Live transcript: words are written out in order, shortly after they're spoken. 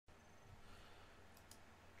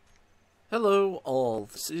Hello all,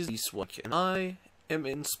 this is Dswank, and I am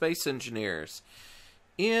in Space Engineers.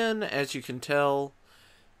 In, as you can tell,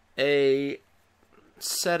 a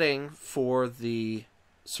setting for the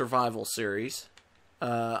survival series.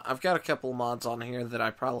 I've got a couple mods on here that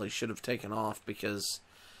I probably should have taken off because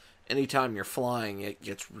anytime you're flying it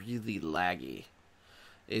gets really laggy.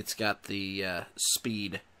 It's got the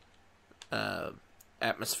speed,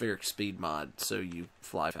 atmospheric speed mod, so you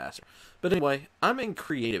fly faster. But anyway, I'm in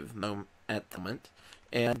creative mode at the moment,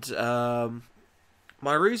 and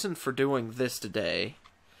my reason for doing this today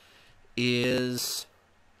is,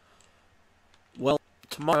 well,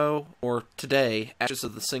 tomorrow, or today, Ashes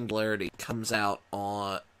of the Singularity comes out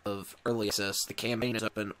of Early Access, the campaign is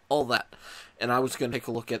open, all that, and I was going to take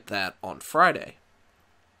a look at that on Friday,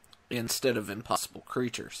 instead of Impossible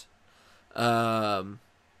Creatures.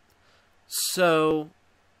 So,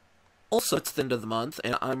 also it's the end of the month,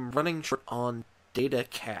 and I'm running short on data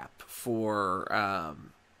cap for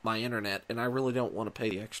my internet, and I really don't want to pay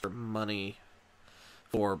the extra money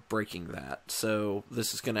for breaking that. So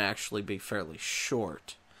this is going to actually be fairly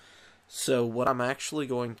short. So what I'm actually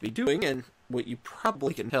going to be doing, and what you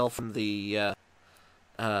probably can tell from the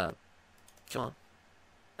come on.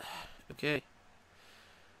 Okay.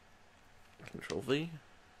 Control V.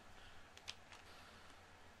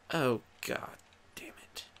 Oh god damn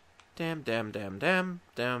it.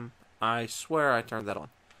 Damn. I swear I turned that on.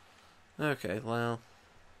 Okay, well.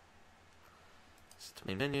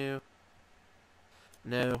 Main menu.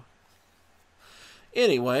 No.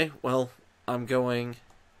 Anyway, well, I'm going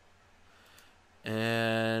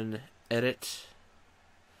and edit.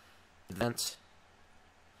 Advance.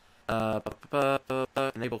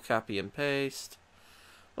 Enable copy and paste.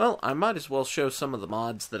 Well, I might as well show some of the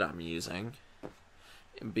mods that I'm using,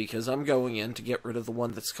 because I'm going in to get rid of the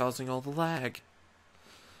one that's causing all the lag.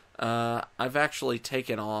 I've actually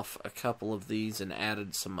taken off a couple of these and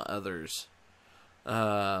added some others.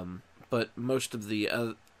 But most of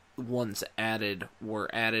the ones added were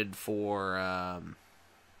added for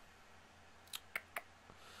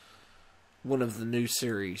one of the new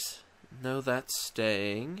series. No, that's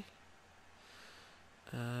staying.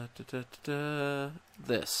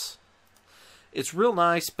 This. It's real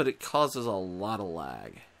nice, but it causes a lot of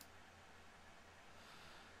lag.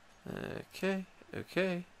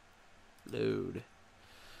 Okay. Load.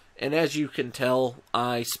 And as you can tell,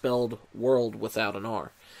 I spelled world without an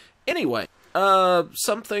R. Anyway,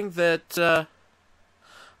 something that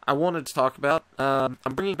I wanted to talk about. I'm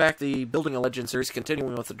bringing back the Building a Legend series,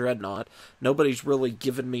 continuing with the Dreadnought. Nobody's really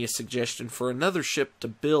given me a suggestion for another ship to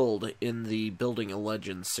build in the Building a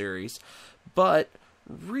Legend series. But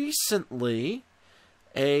recently,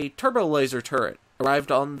 a turbo laser turret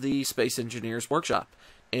arrived on the Space Engineers workshop.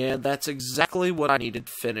 And that's exactly what I needed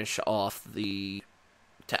to finish off to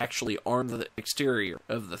actually arm the exterior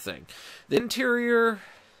of the thing. The interior,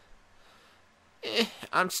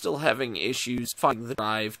 I'm still having issues finding the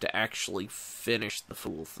drive to actually finish the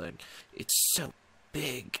full thing. It's so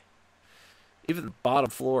big. Even the bottom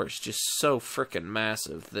floor is just so frickin'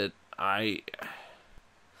 massive that I'm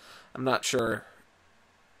not sure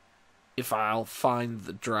if I'll find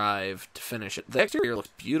the drive to finish it. The exterior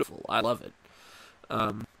looks beautiful. I love it.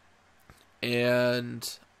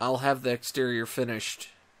 And I'll have the exterior finished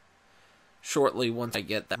shortly once I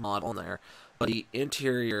get that mod on there. But the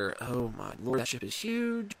interior, oh my lord, that ship is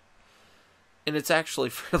huge. And it's actually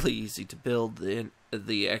fairly easy to build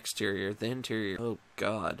the exterior. The interior, oh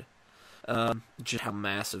god. Just how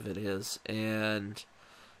massive it is. And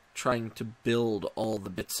trying to build all the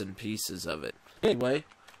bits and pieces of it. Anyway,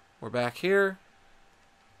 we're back here.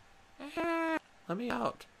 Let me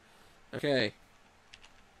out. Okay.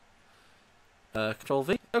 Control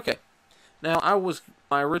V. Okay. Now,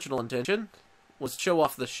 my original intention was to show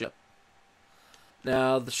off the ship.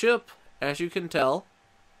 Now, the ship, as you can tell,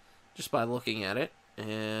 just by looking at it,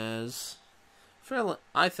 I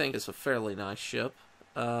think it's a fairly nice ship.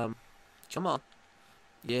 Come on.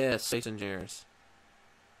 Yeah, Space Engineers.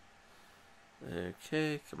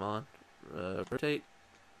 Okay, come on. Rotate.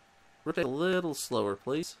 Rotate a little slower,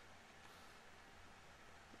 please.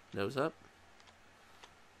 Nose up.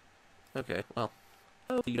 Okay, well,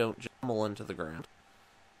 hope you don't pummel into the ground.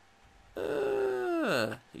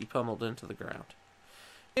 You pummeled into the ground.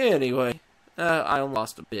 Anyway, I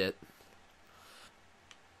lost a bit.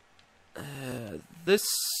 Oh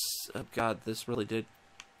god, this really did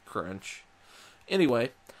crunch.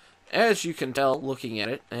 Anyway, as you can tell looking at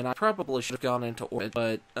it, and I probably should have gone into orbit,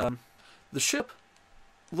 but the ship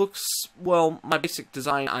looks, well, my basic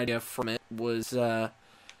design idea from it was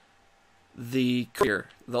the courier,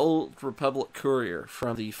 the old Republic courier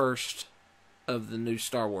from the first of the new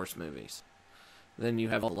Star Wars movies. Then you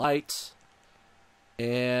have all the lights,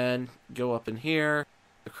 and go up in here,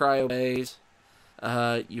 the cryo bays.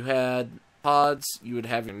 You had pods. You would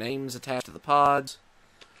have your names attached to the pods.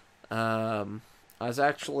 I was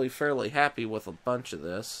actually fairly happy with a bunch of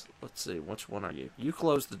this. Let's see, which one are you? You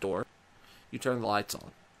close the door. You turn the lights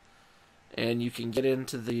on. And you can get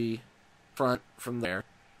into the front from there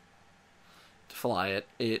to fly it.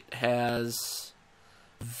 It has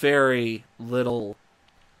very little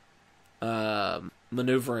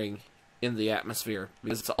maneuvering in the atmosphere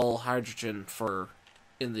because it's all hydrogen for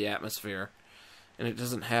in the atmosphere, and it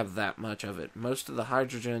doesn't have that much of it. Most of the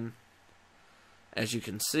hydrogen, as you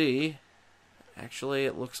can see, actually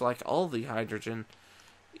it looks like all the hydrogen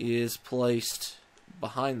is placed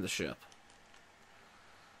behind the ship.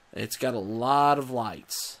 It's got a lot of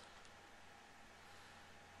lights.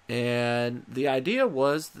 And the idea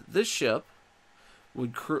was that this ship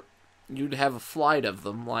would you'd have a flight of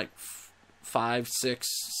them, like 5, 6,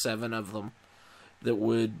 7 of them, that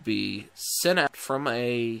would be sent out from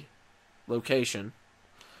a location.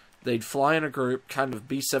 They'd fly in a group, kind of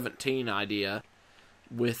B-17 idea,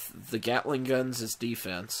 with the Gatling guns as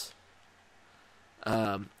defense.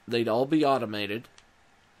 They'd all be automated.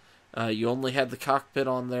 You only had the cockpit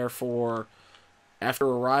on there for after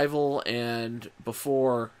arrival and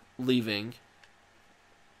before leaving.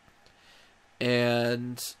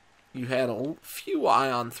 And you had a few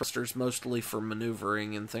ion thrusters, mostly for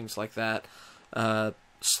maneuvering and things like that.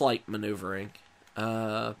 Slight maneuvering.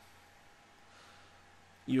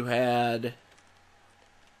 You had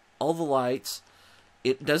all the lights.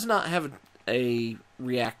 It does not have a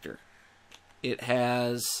reactor. It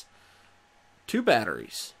has 2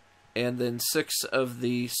 batteries. And then 6 of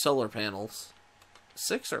the solar panels.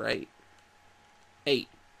 6 or 8? 8.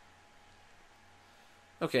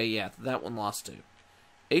 Okay, yeah, that one lost 2.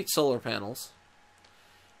 8 solar panels.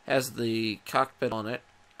 Has the cockpit on it.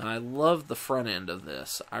 And I love the front end of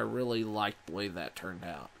this. I really liked the way that turned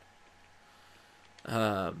out.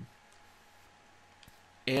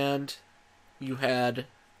 And you had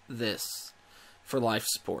this for life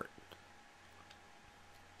support.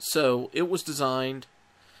 So it was designed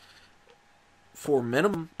for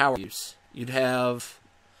minimum power use. You'd have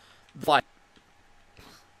the flight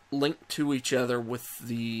linked to each other with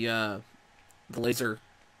the laser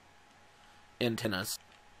antennas,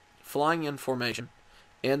 flying in formation,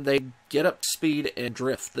 and they'd get up to speed and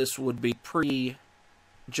drift. This would be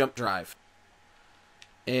pre-jump drive.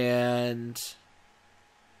 And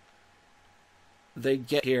they'd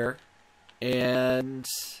get here, and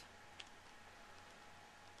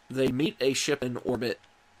they meet a ship in orbit.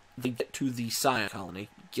 They get to the Scion colony,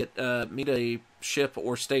 meet a ship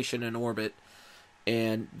or station in orbit,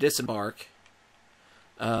 and disembark.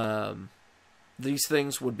 These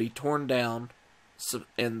things would be torn down,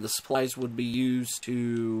 and the supplies would be used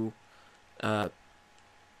to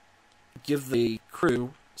give the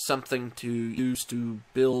crew something to use to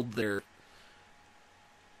build their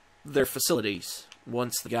facilities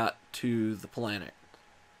once they got to the planet.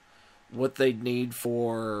 What they'd need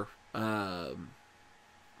for, well,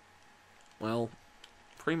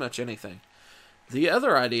 pretty much anything. The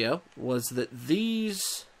other idea was that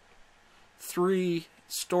these 3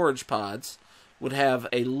 storage pods would have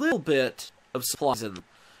a little bit of supplies in them,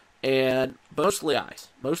 and mostly ice.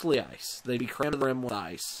 They'd be crammed to the rim with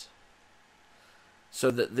ice,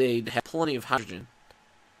 so that they'd have plenty of hydrogen.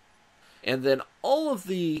 And then all of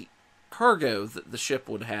the cargo that the ship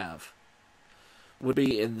would have would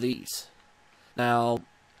be in these. Now,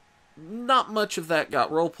 not much of that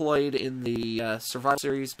got role-played in the Survival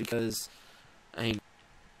series because I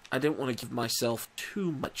didn't want to give myself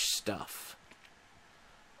too much stuff.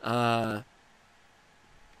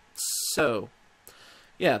 So,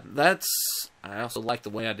 yeah, I also like the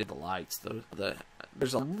way I did the lights.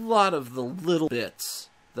 There's a lot of the little bits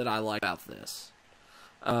that I like about this.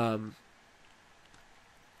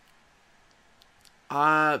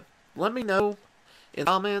 Let me know in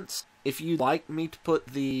the comments if you'd like me to put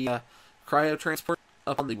the Cryo Transport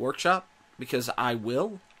up on the workshop, because I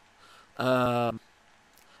will. I've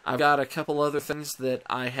got a couple other things that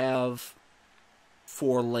I have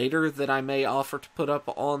for later that I may offer to put up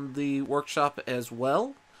on the workshop as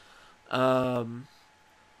well. I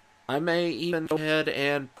may even go ahead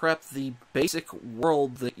and prep the basic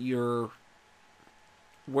world that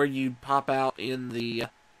where you pop out in the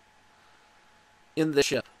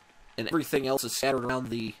ship, and everything else is scattered around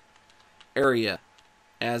the area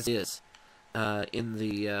as is in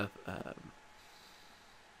the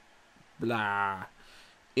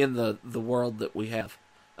world that we have.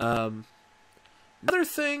 Another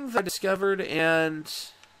thing that I discovered, and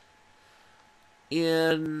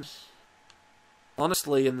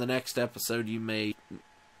Honestly, in the next episode,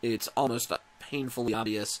 it's almost painfully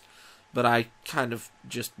obvious, but I kind of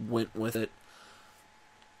just went with it.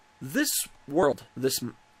 This world,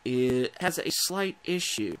 it has a slight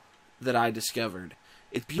issue that I discovered.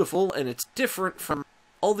 It's beautiful, and it's different from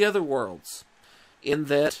all the other worlds, in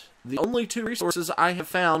that the only two resources I have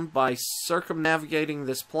found by circumnavigating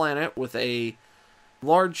this planet with a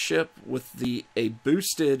large ship with a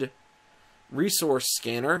boosted resource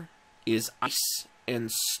scanner is ice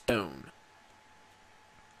and stone.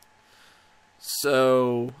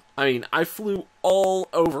 So, I mean, I flew all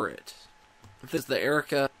over it. This is the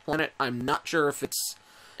Erica planet. I'm not sure if it's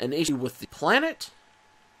an issue with the planet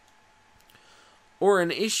or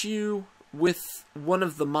an issue with one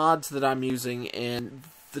of the mods that I'm using, and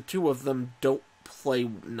the two of them don't play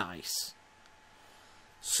nice.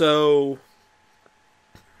 So,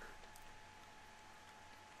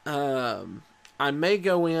 I may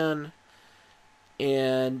go in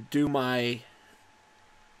and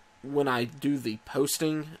when I do the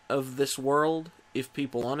posting of this world, if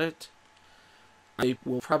people want it, I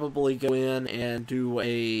will probably go in and do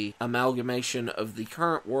a amalgamation of the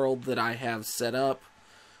current world that I have set up,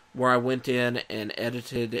 where I went in and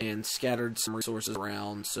edited and scattered some resources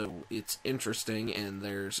around so it's interesting and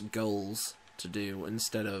there's goals to do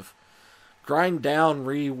instead of grind down,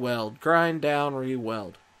 re-weld, grind down,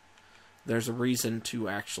 re-weld. There's a reason to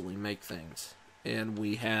actually make things, and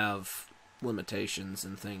we have limitations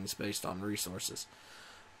and things based on resources.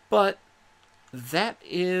 But that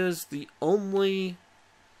is the only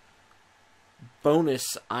bonus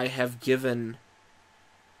I have given,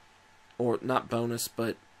 or not bonus,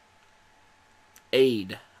 but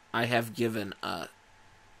aid I have given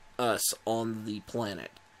us on the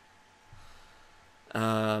planet.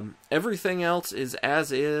 Everything else is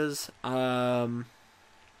as is.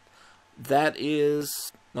 That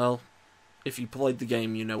is, well, if you played the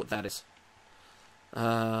game, you know what that is.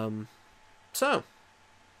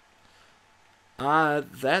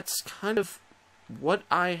 That's kind of what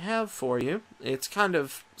I have for you. It's kind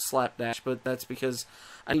of slapdash, but that's because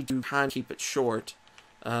I need to kind of keep it short.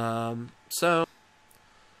 So,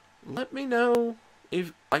 let me know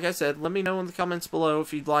like I said, let me know in the comments below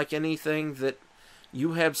if you'd like anything that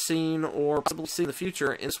you have seen or possibly see in the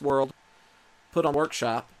future in this world put on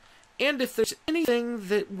Workshop. And if there's anything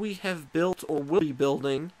that we have built or will be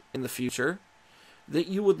building in the future that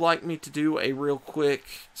you would like me to do a real quick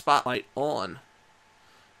spotlight on.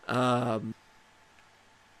 Like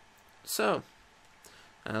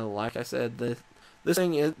I said, this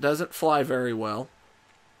thing doesn't fly very well.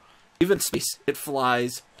 Even space, it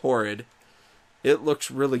flies horrid. It looks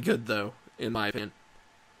really good, though, in my opinion.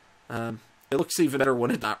 It looks even better when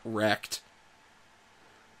it's not wrecked.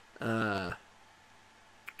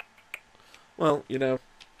 Well, you know,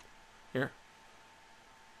 here.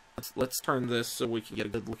 Let's turn this so we can get a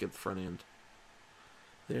good look at the front end.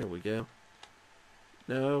 There we go.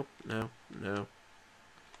 No.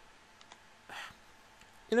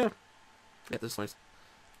 You know, get this nice.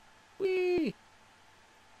 Whee!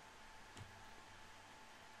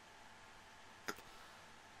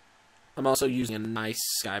 I'm also using a nice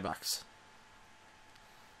skybox.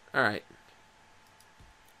 Alright.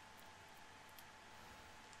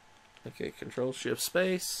 Okay, control shift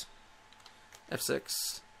space.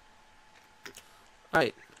 F6.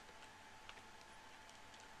 Alright.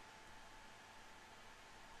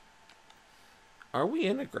 Are we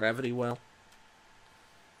in a gravity well?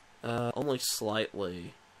 Only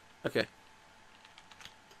slightly. Okay.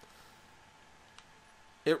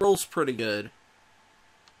 It rolls pretty good,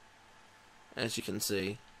 as you can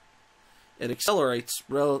see. It accelerates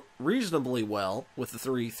reasonably well with the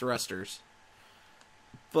 3 thrusters.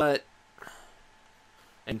 But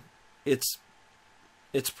and it's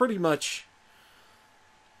pretty much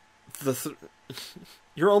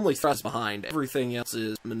you're only thrust behind. Everything else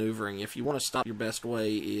is maneuvering. If you want to stop, your best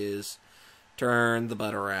way is turn the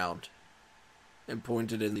butt around and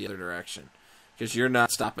point it in the other direction, because you're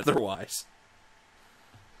not stopping otherwise.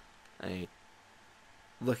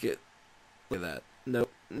 Look at that.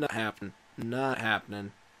 Nope, not happening. Not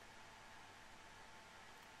happening.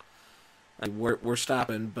 We're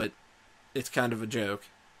stopping, but it's kind of a joke.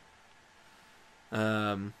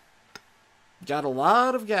 Got a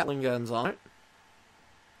lot of Gatling guns on it.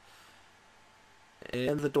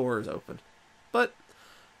 And the door is open. But,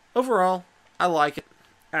 overall, I like it.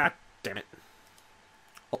 Ah, damn it.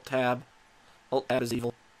 Alt-Tab. Alt-Tab is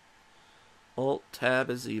evil. Alt-Tab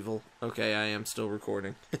is evil. Okay, I am still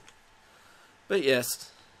recording. But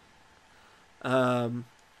yes.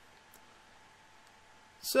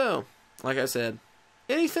 So, like I said,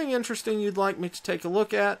 anything interesting you'd like me to take a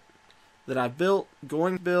look at that I built,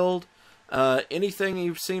 going to build, anything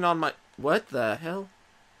you've seen on my... What the hell?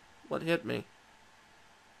 What hit me?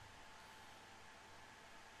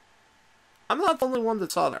 I'm not the only one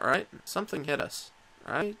that saw that, right? Something hit us,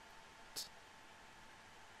 right?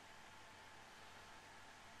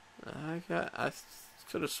 I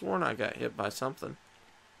could have sworn I got hit by something.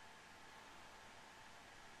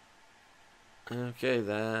 Okay,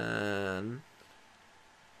 then.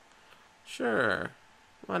 Sure.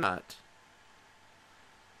 Why not?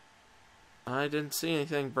 I didn't see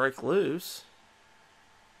anything break loose.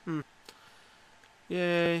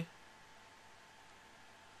 Yay.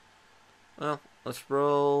 Well, let's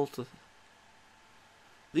roll to...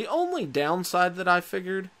 The only downside that I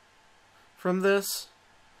figured from this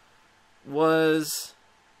was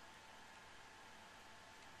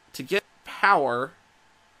to get power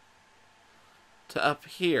to up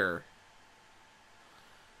here,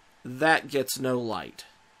 that gets no light.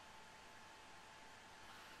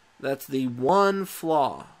 That's the one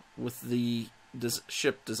flaw with the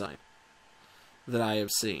ship design that I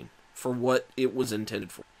have seen for what it was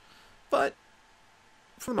intended for. But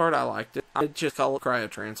for the most part, I liked it. I just call it Cryo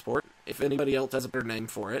Transport. If anybody else has a better name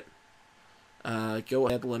for it, go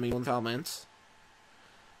ahead, let me know in the comments.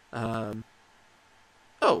 Oh.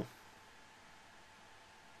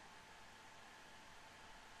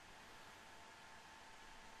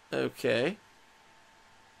 Okay.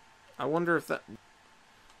 I wonder if that...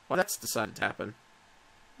 why that's decided to happen.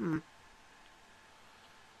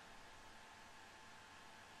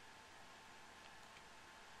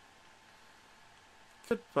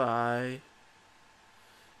 Goodbye.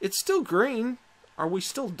 It's still green. Are we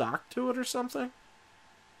still docked to it or something?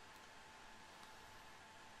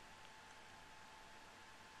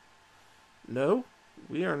 No,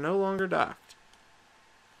 we are no longer docked.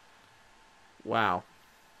 Wow.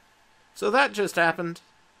 So that just happened.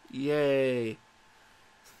 Yay.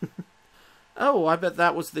 Oh, I bet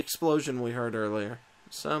that was the explosion we heard earlier.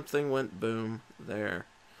 Something went boom there.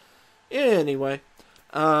 Anyway,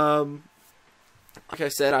 like I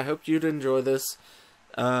said, I hope you'd enjoy this.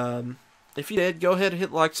 If you did, go ahead and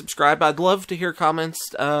hit like, subscribe. I'd love to hear comments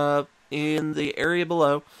in the area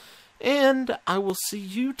below. And I will see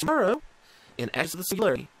you tomorrow in As of the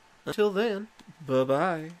Singularity. Until then,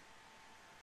 bye-bye.